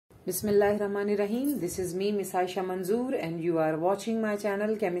Bismillahirrahmanirrahim. This is me, Miss Aisha Manzoor, and you are watching my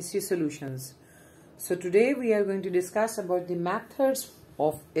channel Chemistry Solutions. So today we are going to discuss about the methods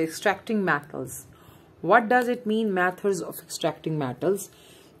of extracting metals. What does it mean, methods of extracting metals?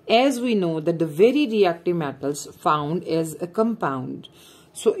 As we know that the very reactive metals found as a compound.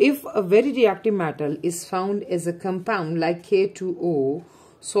 So if a very reactive metal is found as a compound like K2O,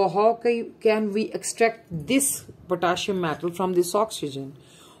 so how can we extract this potassium metal from this oxygen?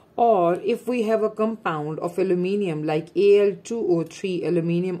 Or if we have a compound of aluminium like Al2O3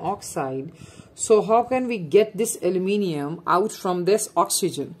 aluminium oxide, so how can we get this aluminium out from this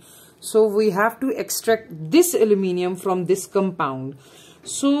oxygen? So we have to extract this aluminium from this compound.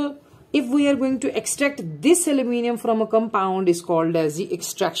 So if we are going to extract this aluminium from a compound is called as the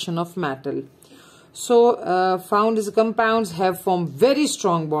extraction of metal. So found as compounds have formed very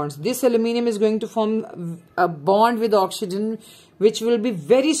strong bonds. This aluminium is going to form a bond with oxygen which will be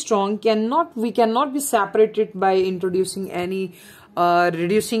very strong. We cannot be separated by introducing any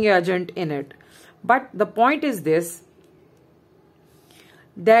reducing agent in it. But the point is this,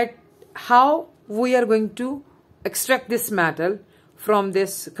 that how we are going to extract this metal from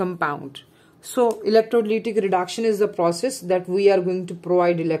this compound. So electrolytic reduction is the process that we are going to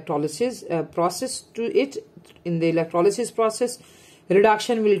provide electrolysis process to it. In the electrolysis process,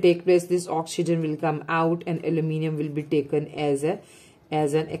 reduction will take place, this oxygen will come out and aluminium will be taken as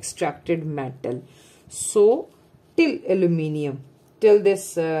an extracted metal. So till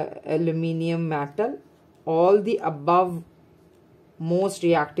this aluminium metal, all the above most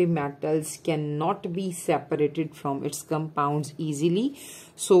reactive metals cannot be separated from its compounds easily.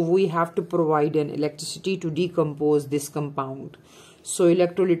 So we have to provide an electricity to decompose this compound. So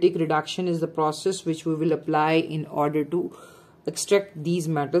electrolytic reduction is the process which we will apply in order to extract these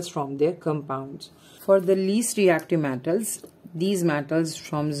metals from their compounds. For the least reactive metals, these metals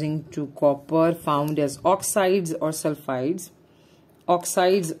from zinc to copper found as oxides or sulfides.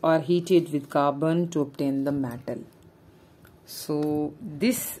 Oxides are heated with carbon to obtain the metal. So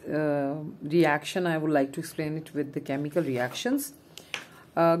this reaction, I would like to explain it with the chemical reactions.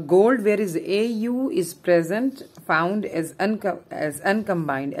 Gold, where is Au is present, found as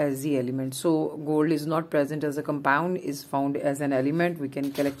uncombined as the element. So gold is not present as a compound, is found as an element. We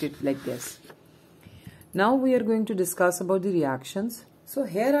can collect it like this. Now we are going to discuss about the reactions. So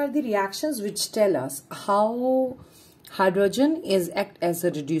here are the reactions which tell us how hydrogen is act as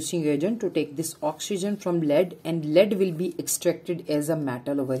a reducing agent to take this oxygen from lead, and lead will be extracted as a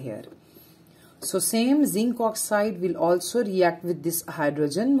metal over here. So same zinc oxide will also react with this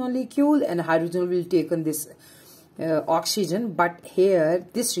hydrogen molecule, and hydrogen will take on this oxygen, but here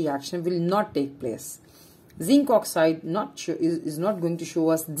this reaction will not take place. Zinc oxide is not going to show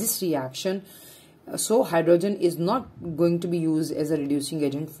us this reaction, so hydrogen is not going to be used as a reducing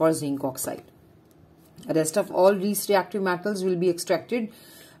agent for zinc oxide. The rest of all these reactive metals will be extracted,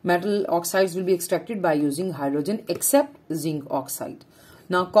 metal oxides will be extracted by using hydrogen except zinc oxide.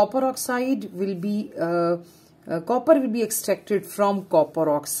 Now copper oxide will be, copper will be extracted from copper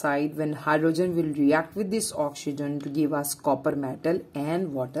oxide when hydrogen will react with this oxygen to give us copper metal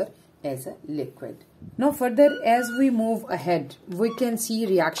and water as a liquid. Now further as we move ahead, we can see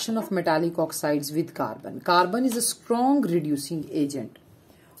reaction of metallic oxides with carbon. Carbon is a strong reducing agent.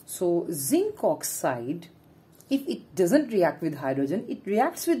 So zinc oxide, if it doesn't react with hydrogen, it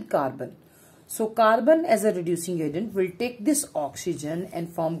reacts with carbon. So carbon as a reducing agent will take this oxygen and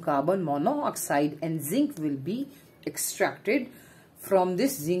form carbon monoxide, and zinc will be extracted from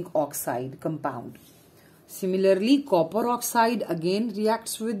this zinc oxide compound. Similarly, copper oxide again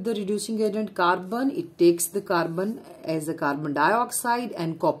reacts with the reducing agent carbon. It takes the carbon as a carbon dioxide,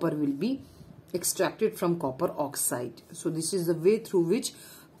 and copper will be extracted from copper oxide. So this is the way through which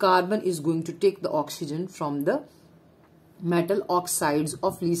carbon is going to take the oxygen from the metal oxides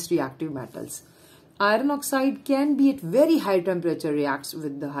of least reactive metals. Iron oxide can be at very high temperature reacts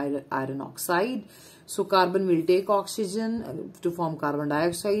with the iron oxide. So carbon will take oxygen to form carbon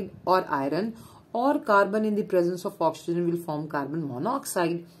dioxide or iron, or carbon in the presence of oxygen will form carbon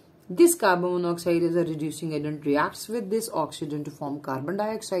monoxide. This carbon monoxide as a reducing agent reacts with this oxygen to form carbon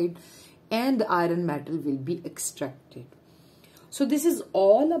dioxide, and the iron metal will be extracted. So this is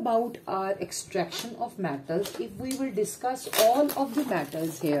all about our extraction of metals. If we will discuss all of the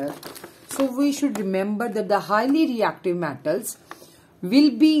metals here, so we should remember that the highly reactive metals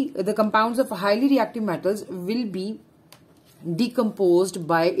will be, the compounds of highly reactive metals will be decomposed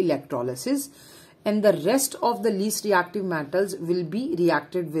by electrolysis, and the rest of the least reactive metals will be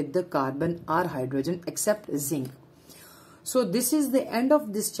reacted with the carbon or hydrogen except zinc. So this is the end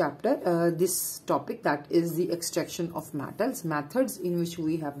of this chapter, this topic, that is the extraction of metals, methods in which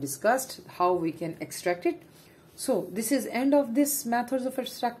we have discussed how we can extract it. So this is end of this methods of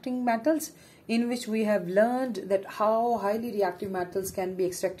extracting metals, in which we have learned that how highly reactive metals can be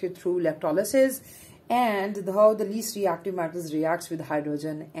extracted through electrolysis, and how the least reactive metals reacts with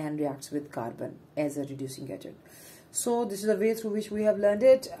hydrogen and reacts with carbon as a reducing agent. So this is the way through which we have learned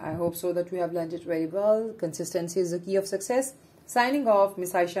it. I hope so that we have learned it very well. Consistency is the key of success. Signing off,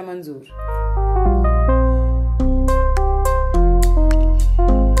 Miss Aisha Manzoor.